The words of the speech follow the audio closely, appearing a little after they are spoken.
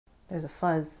There's a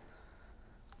fuzz.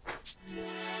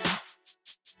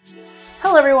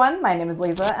 Hello everyone, my name is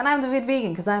Lisa and I'm the Viet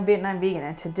vegan because I'm Vietnam vegan,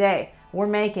 and today we're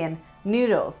making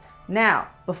noodles. Now,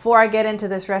 before I get into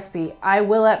this recipe, I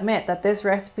will admit that this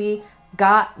recipe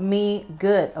got me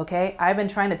good, okay? I've been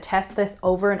trying to test this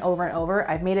over and over and over.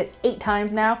 I've made it 8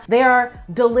 times now. They are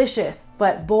delicious,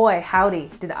 but boy,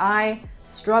 howdy, did I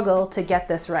struggle to get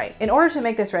this right. In order to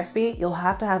make this recipe, you'll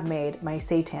have to have made my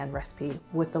seitan recipe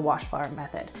with the wash flour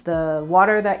method. The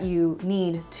water that you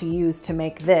need to use to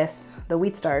make this, the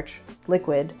wheat starch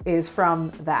liquid, is from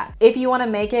that. If you want to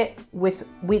make it with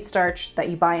wheat starch that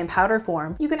you buy in powder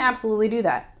form, you can absolutely do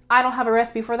that. I don't have a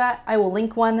recipe for that. I will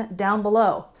link one down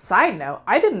below. Side note,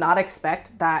 I did not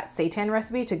expect that seitan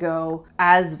recipe to go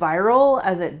as viral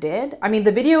as it did. I mean,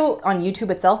 the video on YouTube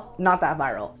itself, not that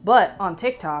viral, but on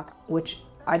TikTok, which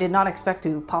I did not expect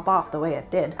to pop off the way it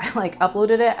did. I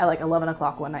uploaded it at 11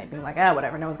 o'clock one night being like,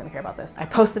 whatever, no one's gonna care about this. I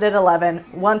posted it at 11,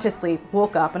 went to sleep,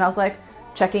 woke up, and I was like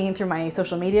checking through my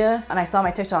social media, and I saw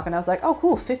my TikTok and I was like, oh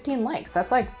cool, 15 likes.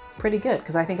 That's pretty good,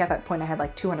 because I think at that point I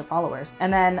had 200 followers.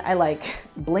 And then I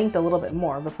blinked a little bit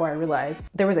more before I realized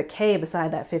there was a K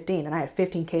beside that 15 and I had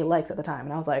 15K likes at the time.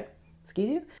 And I was like, excuse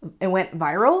you? It went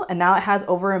viral and now it has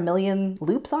over 1 million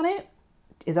loops on it.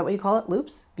 Is that what you call it?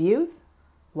 Loops? Views?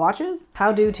 Watches?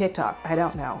 How do TikTok? I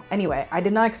don't know. Anyway, I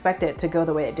did not expect it to go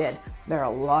the way it did. There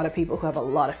are a lot of people who have a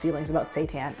lot of feelings about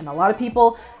seitan, and a lot of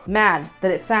people mad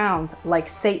that it sounds like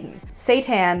Satan.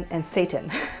 Seitan and Satan.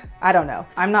 I don't know.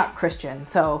 I'm not Christian,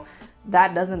 so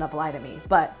that doesn't apply to me.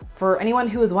 But for anyone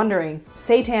who is wondering,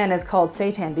 seitan is called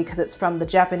seitan because it's from the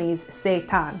Japanese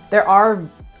Seitan. There are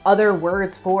other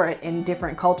words for it in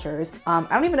different cultures. I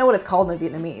don't even know what it's called in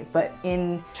Vietnamese, but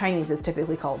in Chinese it's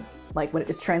typically called when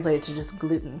it's translated to just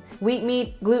gluten. Wheat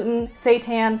meat, gluten,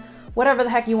 seitan, whatever the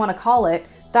heck you want to call it,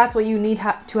 that's what you need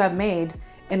to have made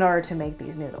in order to make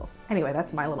these noodles. Anyway,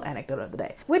 that's my little anecdote of the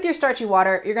day. With your starchy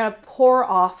water, you're gonna pour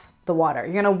off the water.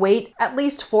 You're gonna wait at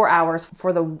least 4 hours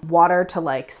for the water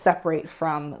to separate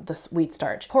from the wheat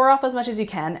starch. Pour off as much as you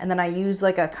can, and then I use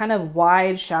a kind of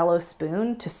wide, shallow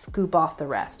spoon to scoop off the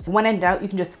rest. When in doubt, you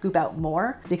can just scoop out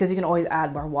more because you can always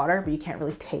add more water, but you can't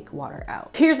really take water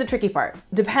out. Here's the tricky part.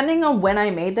 Depending on when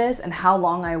I made this and how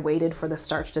long I waited for the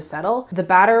starch to settle, the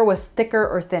batter was thicker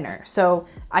or thinner. So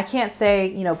I can't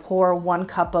say, pour 1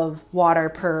 cup of water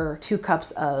per 2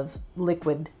 cups of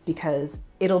liquid, because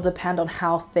it'll depend on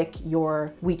how thick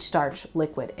your wheat starch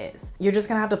liquid is. You're just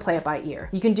gonna have to play it by ear.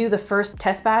 You can do the first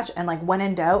test batch and when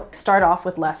in doubt, start off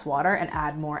with less water and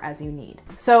add more as you need.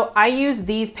 So I use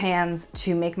these pans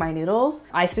to make my noodles.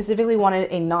 I specifically wanted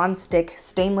a non-stick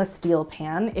stainless steel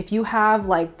pan. If you have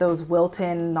those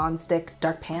Wilton non-stick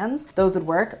dark pans, those would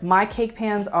work. My cake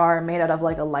pans are made out of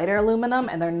a lighter aluminum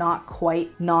and they're not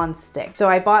quite non-stick. So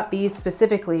I bought these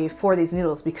specifically for these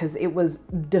noodles because it was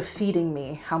defeating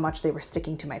me how much they were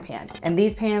sticking to my pan. And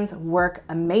these pans work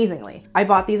amazingly. I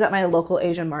bought these at my local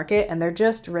Asian market and they're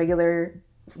just regular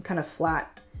kind of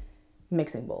flat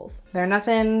mixing bowls. They're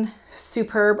nothing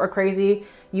superb or crazy.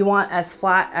 You want as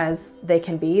flat as they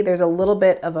can be. There's a little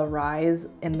bit of a rise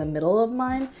in the middle of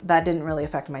mine. That didn't really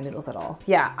affect my noodles at all.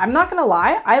 Yeah, I'm not gonna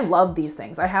lie, I love these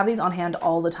things. I have these on hand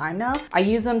all the time now. I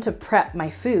use them to prep my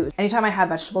food. Anytime I have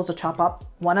vegetables to chop up,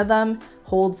 one of them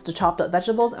holds the chopped up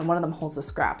vegetables and one of them holds the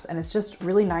scraps. And it's just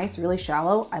really nice, really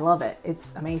shallow. I love it.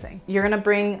 It's amazing. You're gonna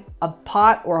bring a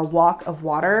pot or a wok of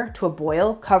water to a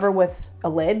boil, cover with a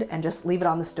lid, and just leave it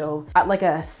on the stove at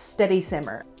a steady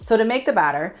simmer. So to make the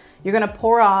batter, you're gonna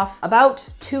pour off about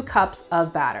 2 cups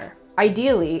of batter.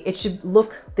 Ideally, it should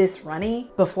look this runny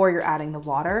before you're adding the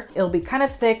water. It'll be kind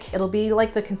of thick. It'll be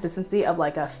the consistency of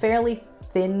a fairly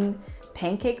thin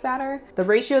pancake batter. The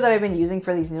ratio that I've been using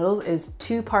for these noodles is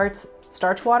 2 parts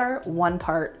starch water, 1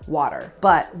 part water.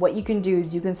 But what you can do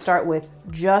is you can start with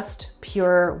just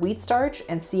pure wheat starch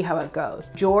and see how it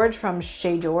goes. George from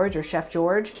Chef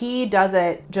George, he does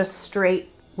it just straight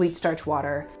wheat starch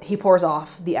water. He pours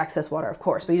off the excess water, of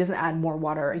course, but he doesn't add more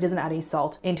water. He doesn't add any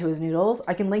salt into his noodles.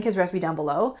 I can link his recipe down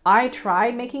below. I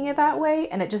tried making it that way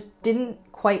and it just didn't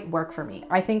quite work for me.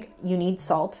 I think you need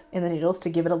salt in the noodles to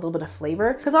give it a little bit of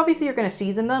flavor, because obviously you're gonna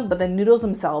season them, but the noodles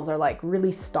themselves are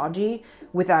really stodgy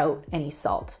without any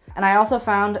salt. And I also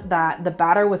found that the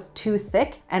batter was too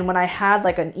thick, and when I had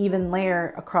an even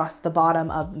layer across the bottom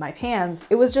of my pans,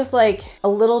 it was just a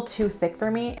little too thick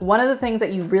for me. One of the things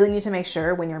that you really need to make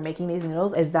sure when you're making these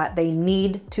noodles is that they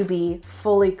need to be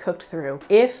fully cooked through.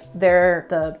 If they're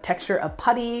the texture of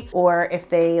putty, or if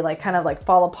they kind of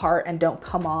fall apart and don't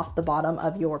come off the bottom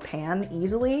of your pan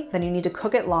easily, then you need to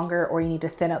cook it longer, or you need to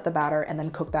thin out the batter and then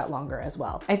cook that longer as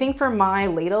well. I think for my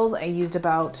ladles, I used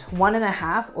about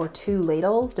 1.5 or 2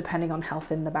 ladles, depending on how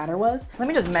thin the batter was. Let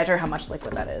me just measure how much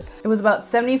liquid that is. It was about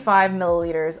 75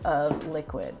 milliliters of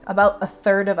liquid, about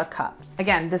 1/3 of a cup.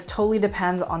 Again, this totally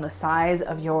depends on the size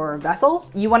of your vessel.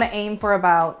 You want to aim for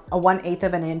about a 1/8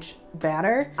 of an inch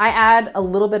batter. I add a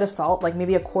little bit of salt, like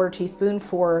maybe a 1/4 teaspoon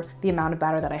for the amount of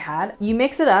batter that I had. You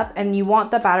mix it up and you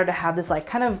want the batter to have this like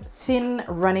kind of thin,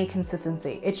 runny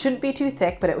consistency. It shouldn't be too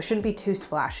thick, but it shouldn't be too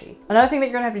splashy. Another thing that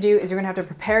you're gonna have to do is you're gonna have to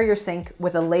prepare your sink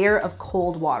with a layer of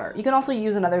cold water. You can also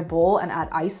use another bowl and add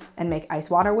ice and make ice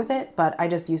water with it, but I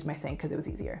just used my sink because it was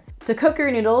easier. To cook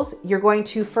your noodles, you're going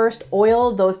to first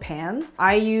oil those pans.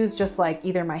 I use just like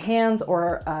either my hands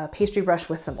or a pastry brush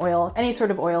with some oil, any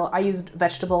sort of oil. I used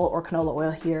vegetable or canola oil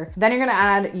here. Then you're gonna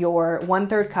add your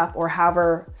 1/3 cup or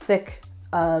however thick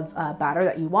of batter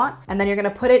that you want. And then you're gonna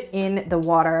put it in the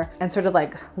water and sort of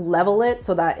like level it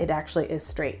so that it actually is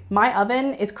straight. My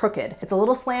oven is crooked. It's a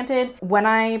little slanted. When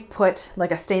I put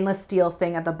like a stainless steel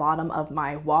thing at the bottom of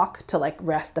my wok to like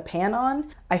rest the pan on,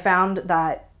 I found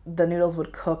that the noodles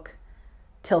would cook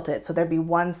tilted. So there'd be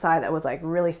one side that was like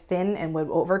really thin and would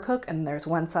overcook, and there's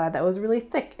one side that was really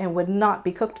thick and would not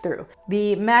be cooked through.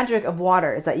 The magic of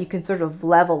water is that you can sort of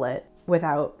level it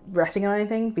without resting on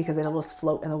anything because it'll just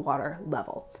float in the water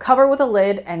level. Cover with a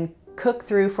lid and cook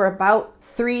through for about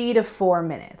 3 to 4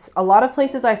 minutes. A lot of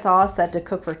places I saw said to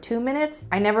cook for 2 minutes.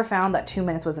 I never found that 2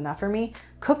 minutes was enough for me.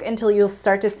 Cook until you'll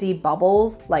start to see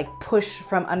bubbles like push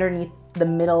from underneath the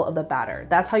middle of the batter.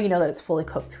 That's how you know that it's fully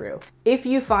cooked through. If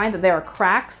you find that there are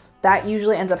cracks, that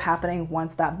usually ends up happening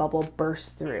once that bubble bursts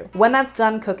through. When that's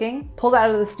done cooking, pull that out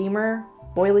of the steamer,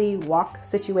 boily wok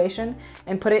situation,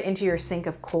 and put it into your sink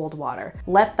of cold water.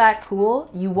 Let that cool.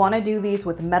 You want to do these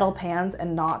with metal pans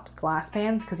and not glass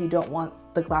pans because you don't want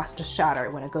the glass to shatter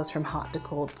when it goes from hot to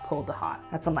cold, cold to hot.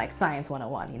 That's some like science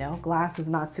 101, you know? Glass is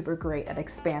not super great at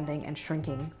expanding and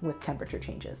shrinking with temperature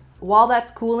changes. While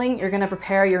that's cooling, you're gonna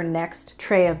prepare your next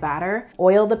tray of batter.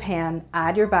 Oil the pan,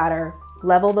 add your batter,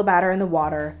 level the batter in the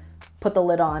water, put the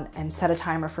lid on, and set a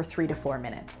timer for 3 to 4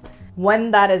 minutes. When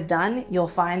that is done, you'll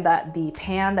find that the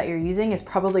pan that you're using is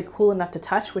probably cool enough to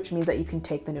touch, which means that you can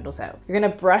take the noodles out. You're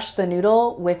gonna brush the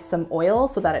noodle with some oil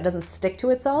so that it doesn't stick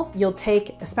to itself. You'll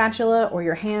take a spatula or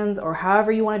your hands or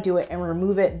however you wanna do it and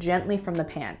remove it gently from the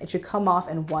pan. It should come off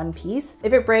in one piece.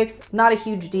 If it breaks, not a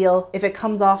huge deal. If it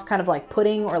comes off kind of like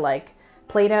pudding or like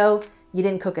Play-Doh, you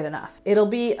didn't cook it enough. It'll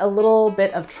be a little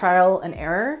bit of trial and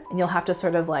error, and you'll have to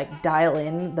sort of like dial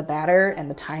in the batter and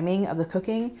the timing of the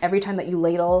cooking. Every time that you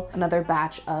ladle another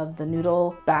batch of the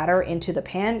noodle batter into the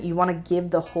pan, you wanna give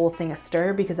the whole thing a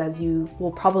stir because as you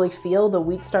will probably feel, the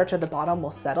wheat starch at the bottom will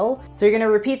settle. So you're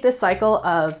gonna repeat this cycle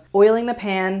of oiling the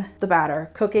pan, the batter,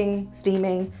 cooking,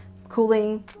 steaming,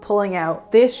 cooling, pulling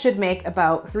out. This should make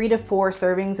about 3 to 4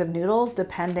 servings of noodles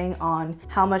depending on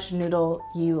how much noodle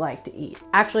you like to eat.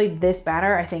 Actually, this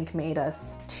batter I think made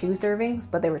us 2 servings,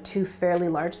 but they were 2 fairly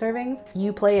large servings.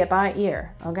 You play it by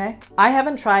ear, okay? I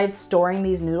haven't tried storing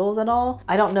these noodles at all.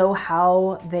 I don't know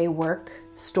how they work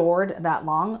stored that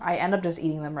long. I end up just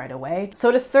eating them right away.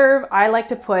 So to serve, I like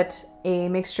to put a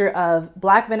mixture of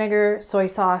black vinegar, soy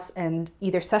sauce, and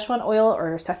either Szechuan oil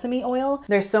or sesame oil.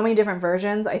 There's so many different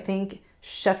versions. I think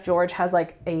Chef George has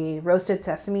like a roasted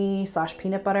sesame /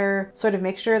 peanut butter sort of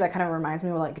mixture that kind of reminds me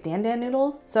of like dan dan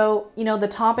noodles. So, you know, the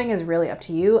topping is really up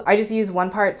to you. I just use 1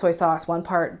 part soy sauce, 1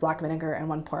 part black vinegar, and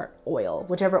 1 part oil,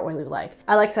 whichever oil you like.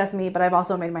 I like sesame, but I've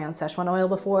also made my own Szechuan oil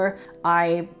before.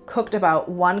 I cooked about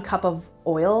 1 cup of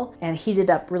oil and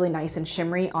heated up really nice and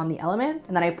shimmery on the element.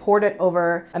 And then I poured it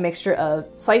over a mixture of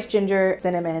sliced ginger,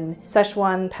 cinnamon,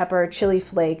 Szechuan pepper, chili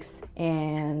flakes,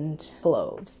 and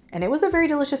cloves. And it was a very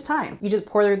delicious time. You just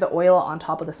pour the oil on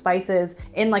top of the spices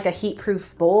in like a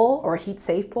heat-proof bowl or a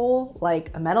heat-safe bowl,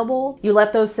 like a metal bowl. You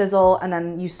let those sizzle and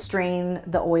then you strain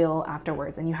the oil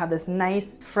afterwards. And you have this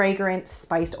nice, fragrant,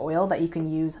 spiced oil that you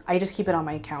can use. I just keep it on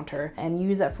my counter and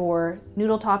use it for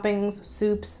noodle toppings,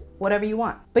 soups, whatever you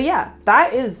want. But yeah,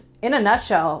 that is in a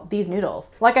nutshell, these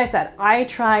noodles. Like I said, I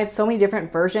tried so many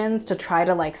different versions to try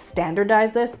to like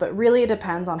standardize this, but really it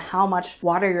depends on how much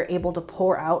water you're able to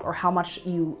pour out or how much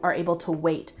you are able to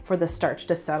wait for the starch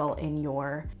to settle in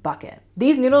your bucket.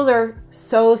 These noodles are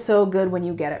so, so good when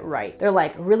you get it right. They're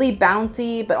like really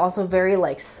bouncy, but also very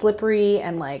like slippery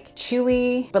and like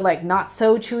chewy, but like not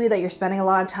so chewy that you're spending a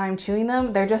lot of time chewing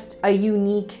them. They're just a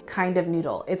unique kind of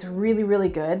noodle. It's really, really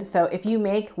good. So if you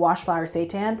make wash flour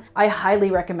seitan, I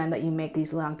highly recommend recommend that you make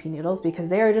these Liangpi noodles because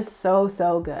they are just so,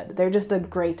 so good. They're just a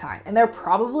great time. And they're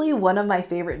probably one of my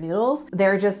favorite noodles.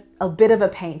 They're just a bit of a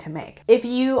pain to make. If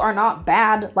you are not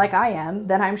bad like I am,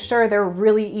 then I'm sure they're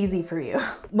really easy for you.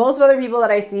 Most other people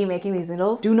that I see making these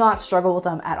noodles do not struggle with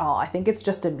them at all. I think it's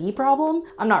just a me problem.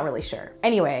 I'm not really sure.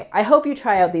 Anyway, I hope you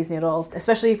try out these noodles,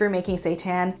 especially if you're making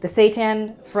seitan. The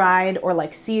seitan fried or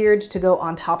like seared to go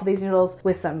on top of these noodles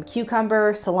with some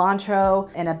cucumber, cilantro,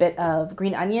 and a bit of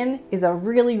green onion is a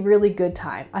really, really good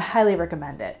time. I highly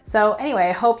recommend it. So anyway,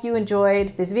 I hope you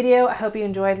enjoyed this video. I hope you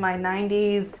enjoyed my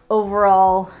 90s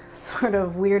overall sort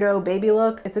of weirdo baby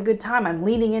look. It's a good time. I'm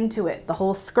leaning into it. The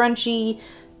whole scrunchy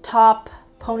top,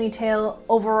 ponytail,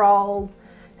 overalls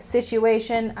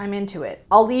situation, I'm into it.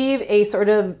 I'll leave a sort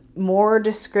of more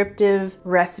descriptive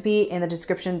recipe in the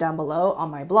description down below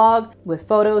on my blog with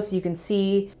photos so you can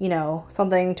see, you know,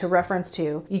 something to reference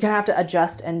to. You can have to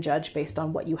adjust and judge based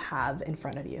on what you have in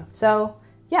front of you. So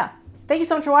yeah, thank you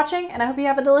so much for watching and I hope you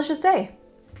have a delicious day.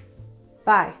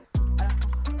 Bye.